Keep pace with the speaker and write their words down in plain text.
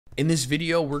In this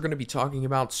video, we're going to be talking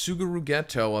about Suguru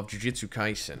Geto of Jujutsu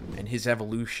Kaisen and his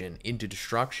evolution into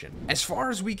destruction. As far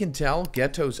as we can tell,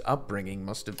 Geto's upbringing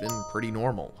must have been pretty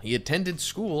normal. He attended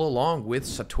school along with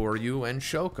Satoru and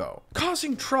Shoko,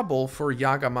 causing trouble for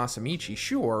Yaga Masamichi,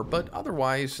 sure, but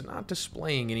otherwise not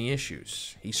displaying any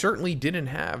issues. He certainly didn't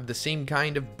have the same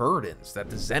kind of burdens that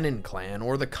the Zhoniin clan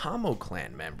or the Kamo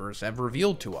clan members have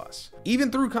revealed to us.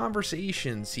 Even through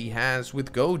conversations he has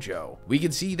with Gojo, we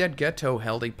can see that Geto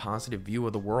held a positive view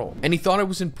of the world, and he thought it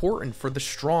was important for the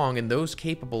strong and those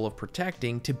capable of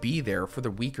protecting to be there for the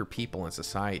weaker people in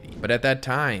society. But at that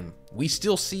time, we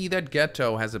still see that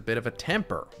Geto has a bit of a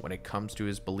temper when it comes to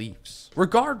his beliefs.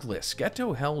 Regardless,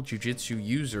 Geto held Jujutsu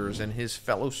users and his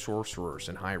fellow sorcerers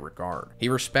in high regard. He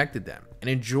respected them and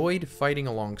enjoyed fighting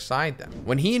alongside them.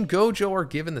 When he and Gojo are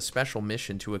given the special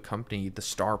mission to accompany the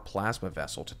star plasma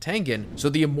vessel to Tengen so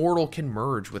the immortal can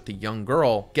merge with the young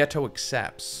girl, Geto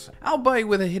accepts, albeit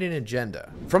with a hidden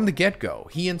agenda. From the get-go,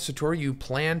 he and Satoru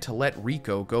plan to let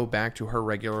Riko go back to her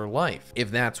regular life, if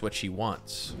that's what she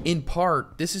wants. In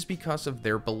part, this is because of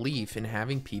their belief in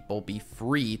having people be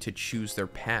free to choose their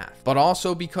path, but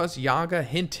also because Yaga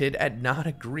hinted at not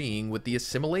agreeing with the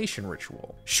assimilation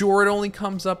ritual. Sure, it only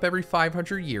comes up every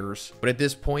 500 years, but at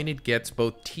this point it gets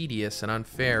both tedious and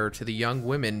unfair to the young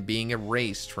women being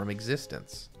erased from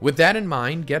existence. With that in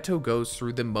mind, Geto goes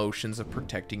through the motions of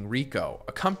protecting Riko,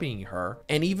 accompanying her,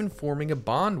 and even forming a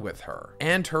bond with her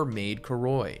and her maid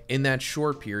Kuroi in that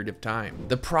short period of time.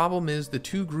 The problem is the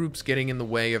two groups getting in the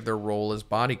way of their role as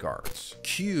bodyguards,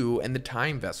 Q and the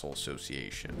Time Vessel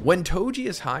Association. When Toji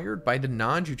is hired by the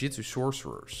non-jujutsu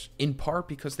sorcerers, in part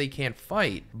because they can't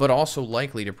fight, but also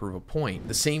likely to prove a point,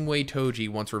 the same way Toji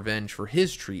wants revenge for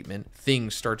his treatment,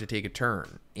 things start to take a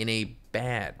turn, in a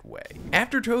bad way.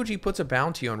 After Toji puts a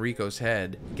bounty on Riko's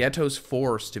head, Geto's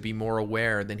forced to be more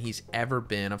aware than he's ever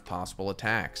been of possible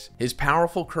attacks. His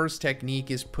powerful curse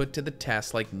technique is put to the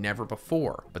test like never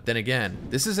before, but then again,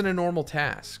 this isn't a normal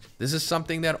task. This is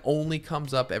something that only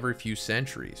comes up every few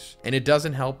centuries, and it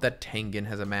doesn't help that Tengen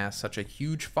has amassed such a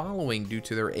huge following due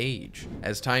to their age.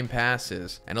 As time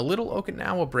passes, and a little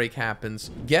Okinawa break happens,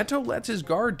 Geto lets his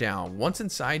guard down once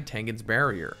inside Tengen's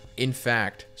barrier. In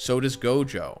fact, so does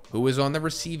Gojo, who is on the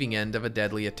receiving end of a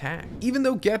deadly attack. Even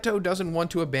though Geto doesn't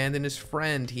want to abandon his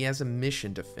friend, he has a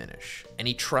mission to finish, and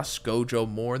he trusts Gojo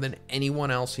more than anyone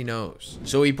else he knows.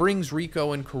 So he brings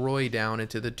Riko and Kuroi down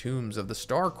into the tombs of the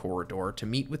Star Corridor to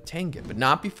meet with Tengen, but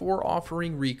not before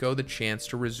offering Riko the chance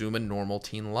to resume a normal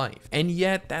teen life. And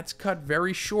yet, that's cut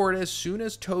very short as soon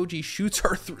as Toji shoots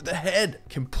her through the head,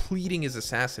 completing his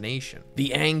assassination.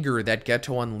 The anger that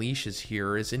Geto unleashes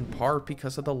here is in part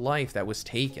because of the life that was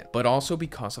taken, but also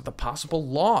because of the possible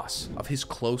loss of his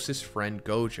closest friend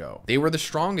Gojo. They were the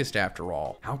strongest after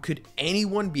all. How could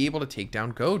anyone be able to take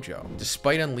down Gojo?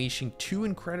 Despite unleashing two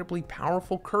incredibly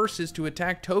powerful curses to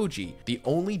attack Toji, the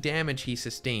only damage he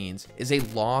sustains is a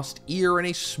lost ear and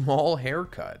a small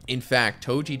haircut. In fact,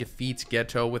 Toji defeats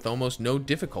Geto with almost no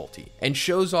difficulty and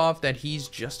shows off that he's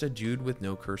just a dude with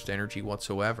no cursed energy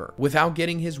whatsoever. Without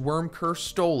getting his worm curse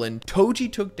stolen,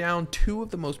 Toji took down two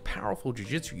of the most powerful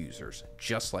Jujutsu users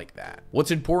just like that.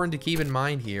 What's important to keep in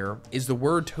mind here is the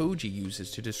word Toji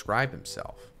uses to describe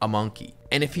himself: a monkey.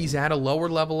 And if he's at a lower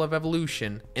level of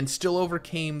evolution and still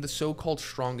overcame the so-called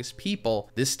strongest people,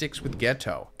 this sticks with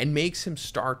Geto and makes him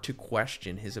start to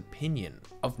question his opinion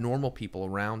of normal people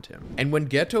around him. And when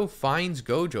Geto finds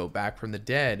Gojo back from the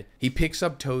dead, he picks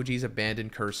up Toji's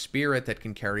abandoned cursed spirit that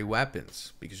can carry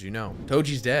weapons, because you know,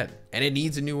 Toji's dead and it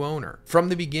needs a new owner. From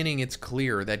the beginning, it's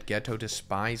clear that Geto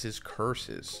despises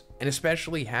curses, and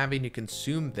especially having to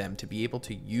consume them to be able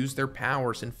to use their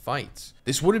powers in fights.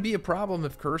 This wouldn't be a problem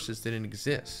if curses didn't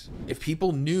exist, if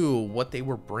people knew what they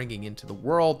were bringing into the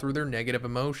world through their negative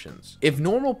emotions, if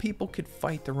normal people could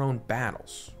fight their own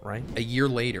battles, right? A year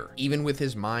later, even with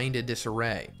his mind in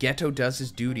disarray, Geto does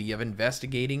his duty of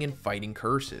investigating and fighting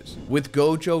curses. With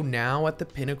Gojo now at the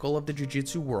pinnacle of the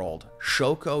Jujutsu world,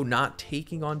 Shoko not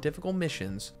taking on difficult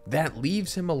missions, that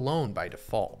leaves him alone by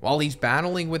default. While he's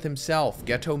battling with himself,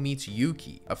 Geto meets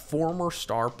Yuki, a former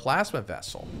star plasma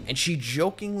vessel, and she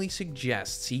jokingly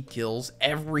suggests he kills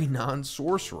every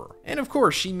non-sorcerer. And of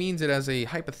course, she means it as a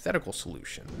hypothetical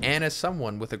solution, and as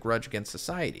someone with a grudge against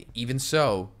society. Even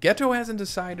so, Geto hasn't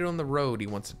decided on the road he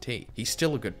wants to take. He's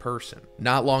still a good person.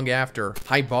 Not long after,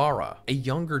 Haibara, a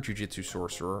younger Jujutsu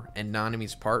sorcerer and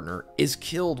Nanami's partner, is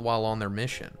killed while on their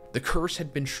mission. The curse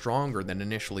had been stronger than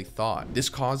initially thought. This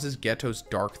causes Geto's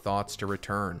dark thoughts to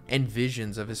return, and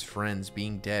visions of his friends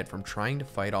being dead from trying to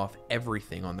fight off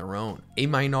everything on their own. A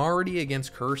minority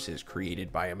against curses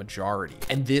created by a majority.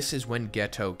 And this is when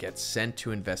Geto gets sent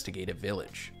to investigate a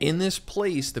village. In this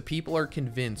place, the people are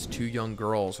convinced two young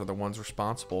girls are the ones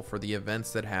responsible for the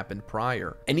events that happened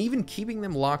prior, and even keeping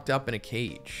them locked up in a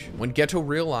cage. When Geto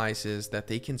realizes that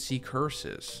they can see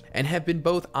curses, and have been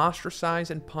both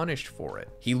ostracized and punished for it,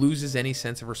 he loses any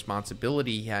sense of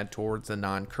responsibility he had towards the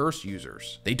non-curse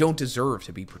users. They don't deserve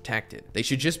to be protected. They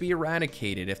should just be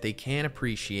eradicated if they can't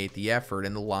appreciate the effort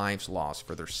and the lives lost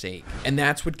for their sake. And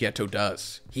that's what Geto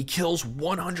does. He kills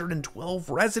 112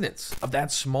 residents of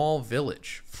that small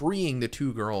village, freeing the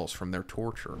two girls from their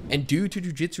torture. And due to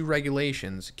Jujutsu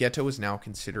regulations, Geto is now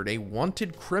considered a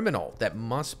wanted criminal that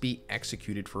must be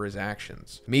executed for his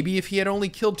actions. Maybe if he had only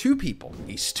killed 2 people,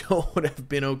 he still would have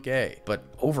been okay. But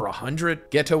over 100?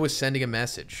 Geto was sending a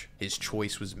message. His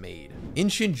choice was made. In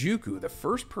Shinjuku, the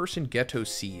first person Geto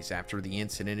sees after the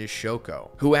incident is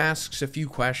Shoko, who asks a few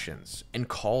questions and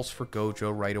calls for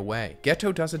Gojo right away.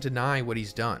 Geto doesn't deny what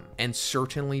he's done, and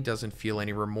certainly doesn't feel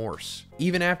any remorse,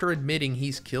 even after admitting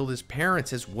he's killed his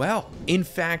parents as well. In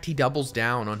fact, he doubles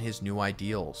down on his new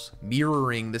ideals,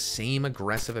 mirroring the same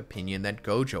aggressive opinion that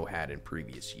Gojo had in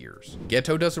previous years.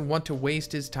 Geto doesn't want to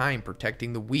waste his time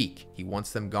protecting the weak, he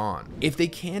wants them gone. If they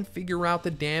can't figure out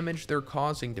the damage they're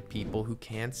causing to people who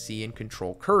can't see and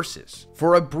control curses.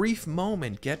 For a brief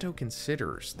moment, Geto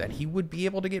considers that he would be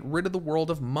able to get rid of the world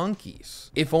of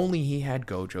monkeys, if only he had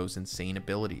Gojo's insane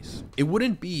abilities. It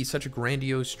wouldn't be such a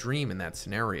grandiose dream in that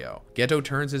scenario. Geto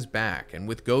turns his back, and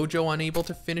with Gojo unable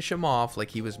to finish him off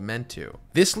like he was meant to.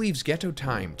 This leaves Geto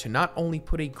time to not only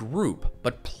put a group,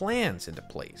 but plans into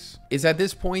place. It's at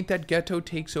this point that Geto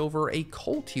takes over a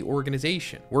culty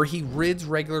organization, where he rids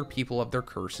regular people of their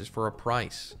curses for a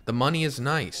price. The money is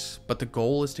nice, but the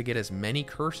goal is to get as many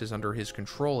curses under his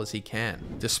control as he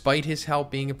can, despite his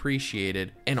help being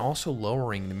appreciated, and also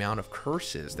lowering the amount of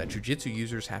curses that Jujutsu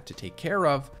users have to take care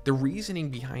of. The reasoning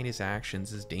behind his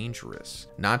actions is dangerous,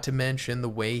 not to mention the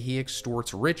way he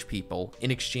extorts rich people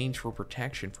in exchange for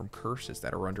protection from curses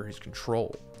that are under his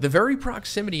control. The very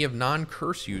proximity of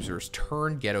non-curse users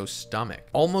turned Geto's stomach,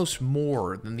 almost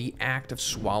more than the act of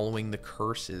swallowing the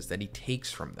curses that he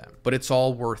takes from them. But it's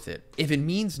all worth it, if it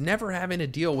means never having to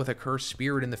deal with a cursed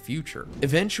spirit in the future.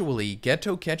 Eventually,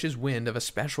 Geto catches wind of a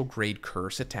special grade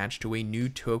curse attached to a new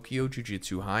Tokyo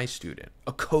Jujutsu High student,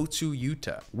 Akotsu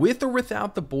Yuta. With or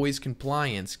without the boy's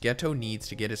compliance, Geto needs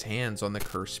to get his hands on the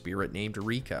cursed spirit named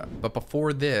Rika. But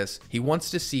before this, he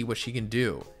wants to see what she can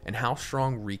do, and how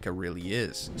strong Rika really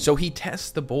is. So he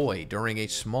tests the boy during a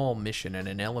small mission at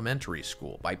an elementary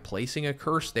school by placing a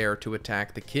curse there to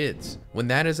attack the kids. When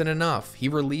that isn't enough, he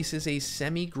releases a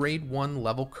semi-grade 1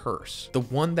 level curse, the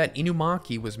one that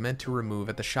Inumaki was meant to remove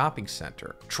at the shopping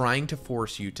center, trying to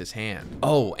force Yuta's hand.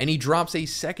 Oh, and he drops a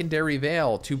secondary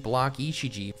veil to block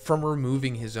Ishiji from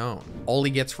removing his own. All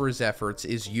he gets for his efforts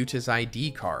is Yuta's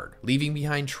ID card, leaving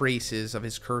behind traces of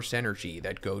his cursed energy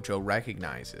that Gojo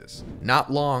recognizes.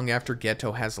 Not long after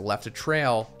Geto has left a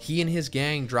trail, he and his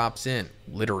gang drops in,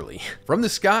 literally, from the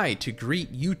sky to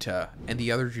greet Yuta and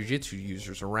the other Jujutsu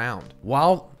users around.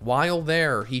 While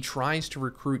there, he tries to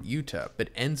recruit Yuta, but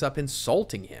ends up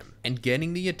insulting him and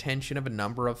getting the attention of a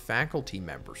number of faculty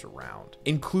members around,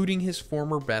 including his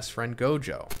former best friend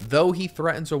Gojo, though he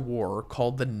threatens a war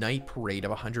called the Night Parade of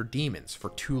 100 Demons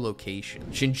for 2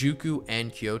 locations, Shinjuku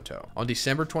and Kyoto. On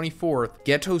December 24th,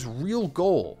 Geto's real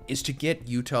goal is to get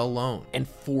Yuta alone and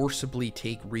forcibly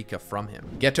take Rika from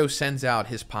him. Geto sends out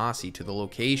his posse to the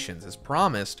locations as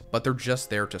promised, but they're just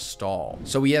there to stall,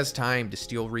 so he has time to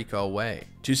steal Rika away.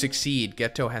 To succeed,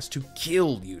 Geto has to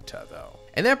kill Yuta though.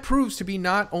 And that proves to be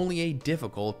not only a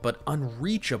difficult but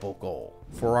unreachable goal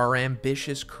for our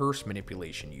ambitious curse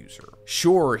manipulation user.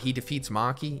 Sure, he defeats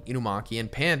Maki, Inumaki, and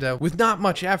Panda with not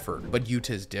much effort, but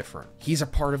Yuta is different. He's a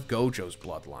part of Gojo's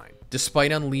bloodline,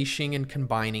 despite unleashing and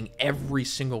combining every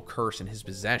single curse in his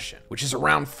possession, which is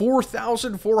around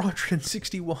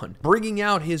 4,461, bringing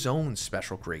out his own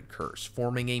special grade curse,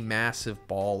 forming a massive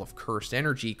ball of cursed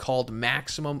energy called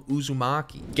Maximum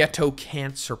Uzumaki. Geto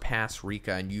can't surpass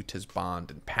Rika and Yuta's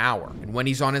bond and power, and when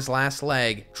he's on his last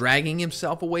leg, dragging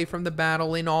himself away from the battle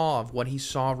in awe of what he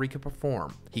saw Rika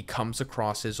perform, he comes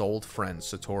across his old friend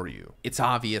Satoru. It's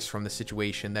obvious from the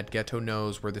situation that Geto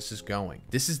knows where this is going.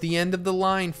 This is the end of the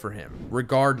line for him.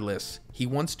 Regardless, he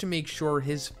wants to make sure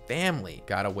his family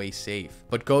got away safe.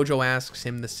 But Gojo asks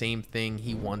him the same thing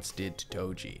he once did to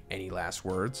Toji. Any last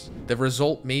words? The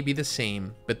result may be the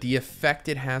same, but the effect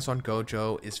it has on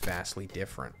Gojo is vastly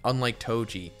different. Unlike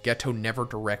Toji, Geto never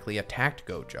directly attacked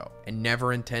Gojo, and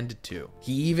never intended to.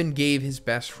 He even gave his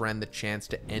best friend the chance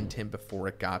to end him before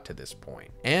it got to this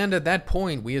point. And at that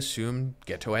point, we assumed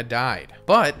Geto had died.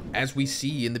 But, as we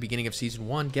see in the beginning of Season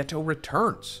 1, Geto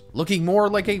returns, looking more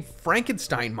like a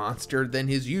Frankenstein monster than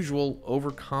his usual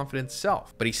overconfident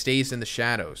self. But he stays in the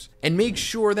shadows, and makes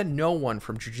sure that no one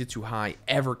from Jujutsu High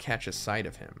ever catches sight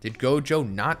of him. Did Gojo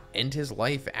not end his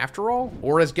life after all?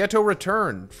 Or has Geto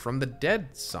returned from the dead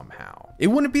somehow? It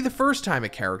wouldn't be the first time a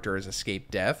character has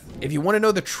escaped death. If you want to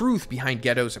know the truth behind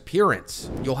Geto's appearance,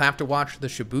 you'll have to watch the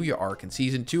Shibuya arc in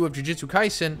Season 2 of Jujutsu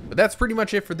Kaisen. But that's pretty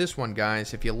much it for this one,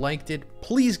 guys. If you liked it,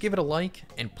 please give it a like,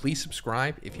 and please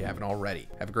subscribe if you haven't already.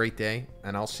 Have a great day,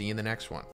 and I'll see you in the next one.